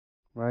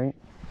Right?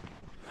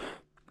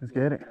 Let's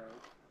get it.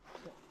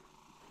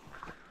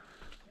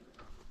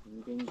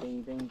 Bing,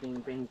 bing, bing, bing,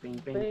 bing, bing,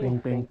 bing, Bing,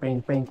 bing, bing,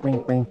 bing,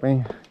 bing, bing,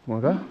 bing. Come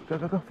on, go. Go,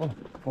 go, go. Follow.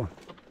 Follow.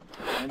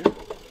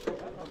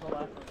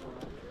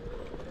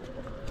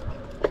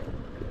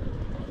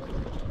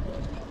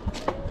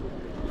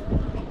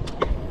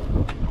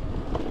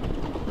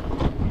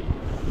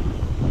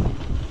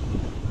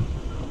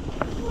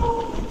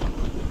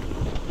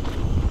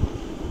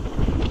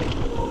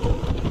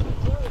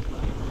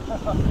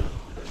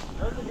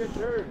 That's a good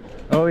turn.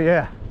 Oh,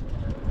 yeah.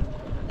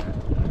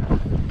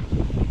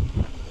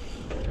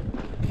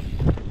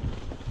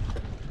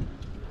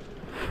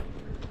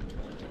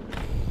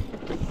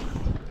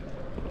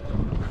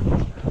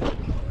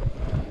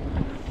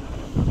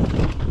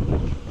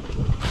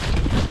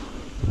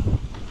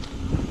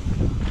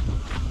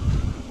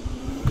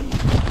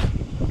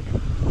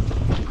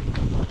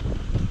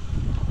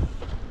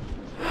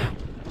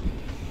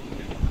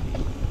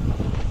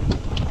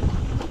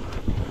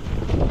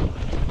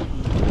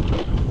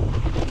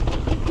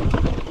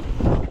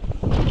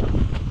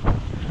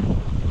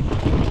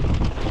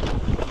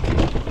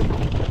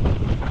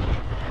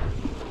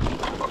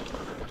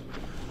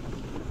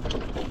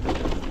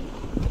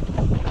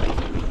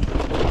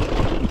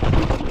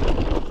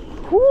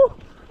 Woo!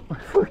 My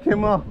foot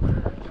came off.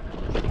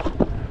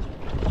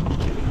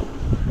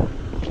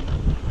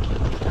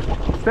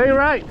 Stay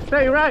right,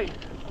 stay right.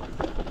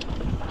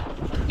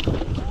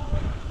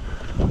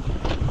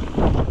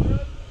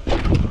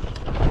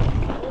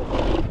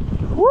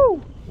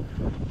 Woo!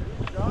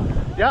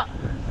 Yeah.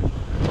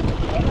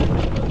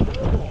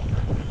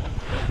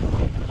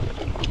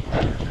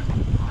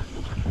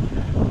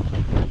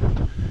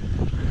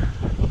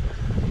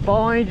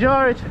 Following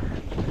George.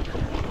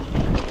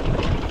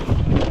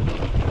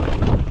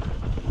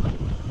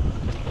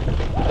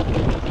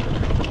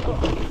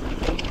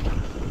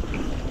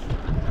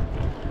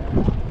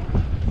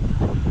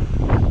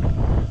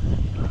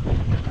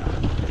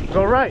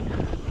 Go right.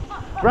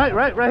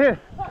 Right here.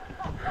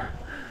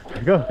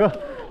 Go, go,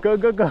 go,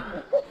 go, go.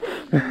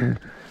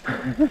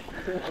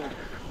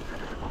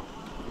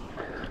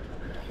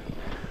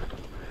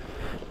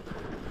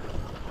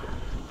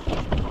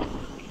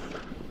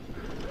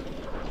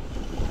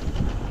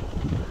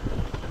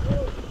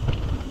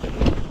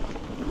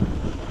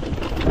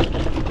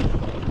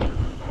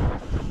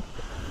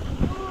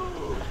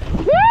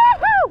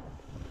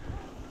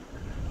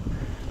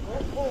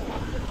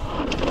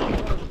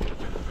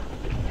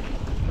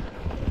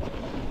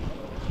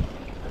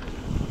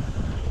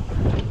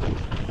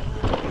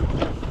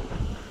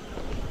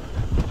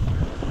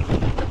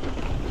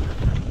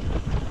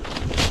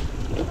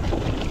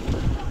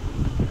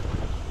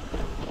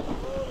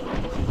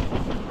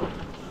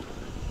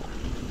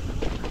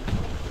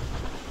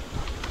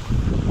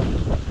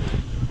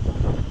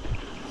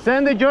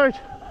 Send it, George.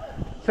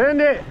 Send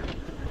it.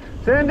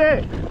 Send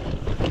it.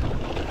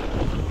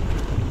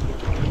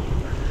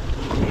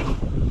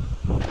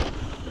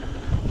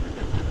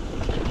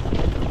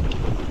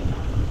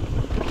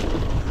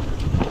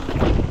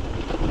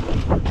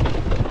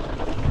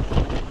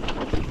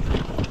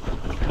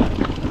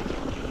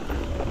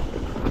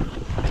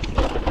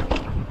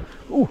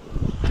 Ooh.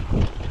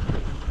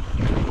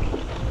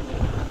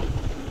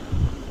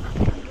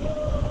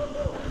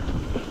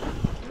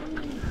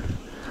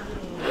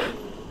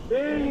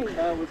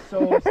 That was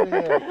so sick.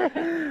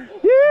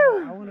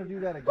 Yeah. I want to do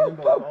that again, but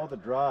with all the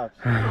drops.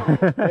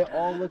 They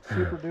all look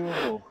super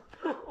doable.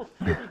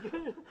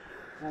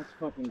 That's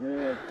fucking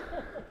good.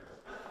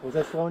 Was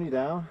that slowing you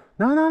down?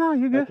 No,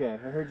 you're good. Okay, I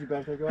heard you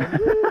back there going,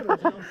 "Woo!" I was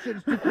like, oh shit,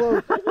 it's too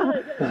close.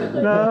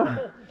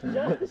 No.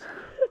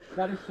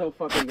 That is so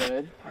fucking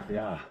good.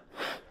 Yeah.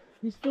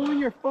 He's filming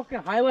your fucking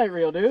highlight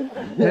reel, dude.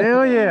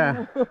 Hell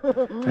yeah.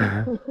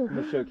 I'm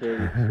gonna show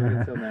Katie. She's gonna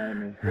get so mad at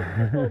me.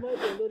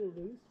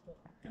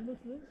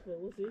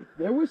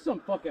 There was some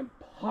fucking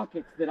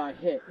pockets that I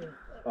hit.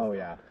 Oh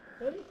yeah.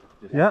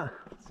 Yeah.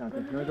 Sounds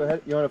good. You wanna go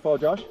ahead? You wanna follow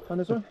Josh on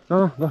this one?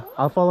 No, go.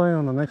 I'll follow you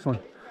on the next one.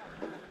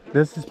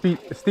 This is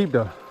steep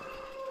though.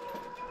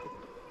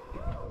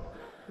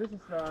 This is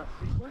A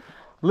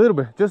little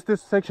bit, just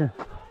this section.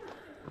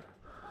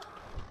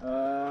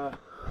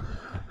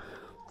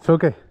 It's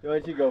okay. Why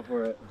don't you go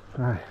for it?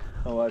 All right.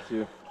 I'll watch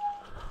you.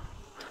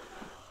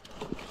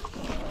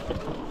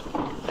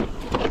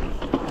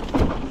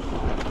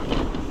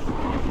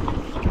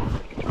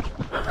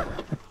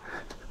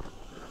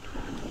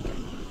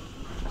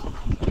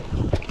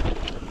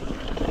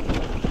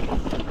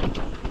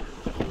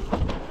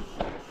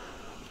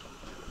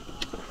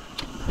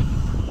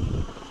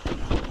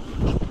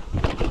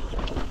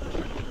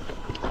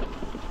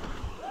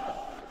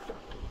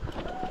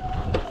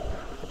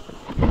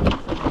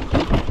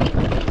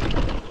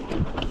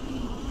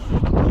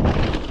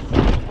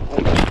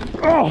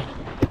 Oh!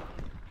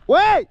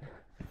 Wait!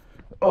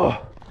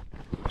 Oh!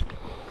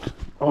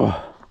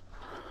 Oh!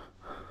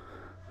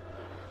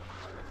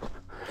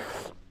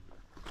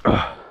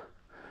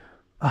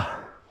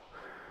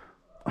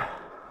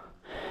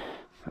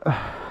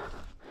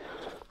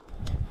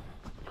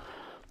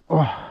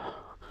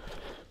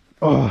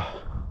 Oh.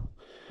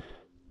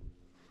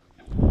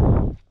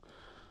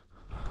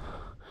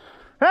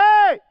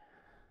 Hey!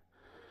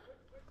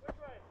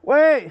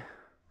 Wait.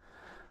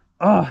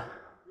 Oh.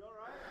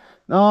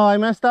 No, I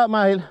messed up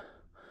my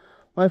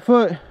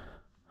foot.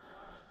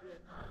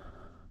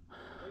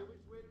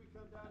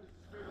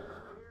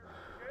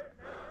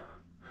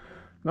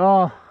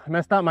 No, I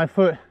messed up my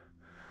foot.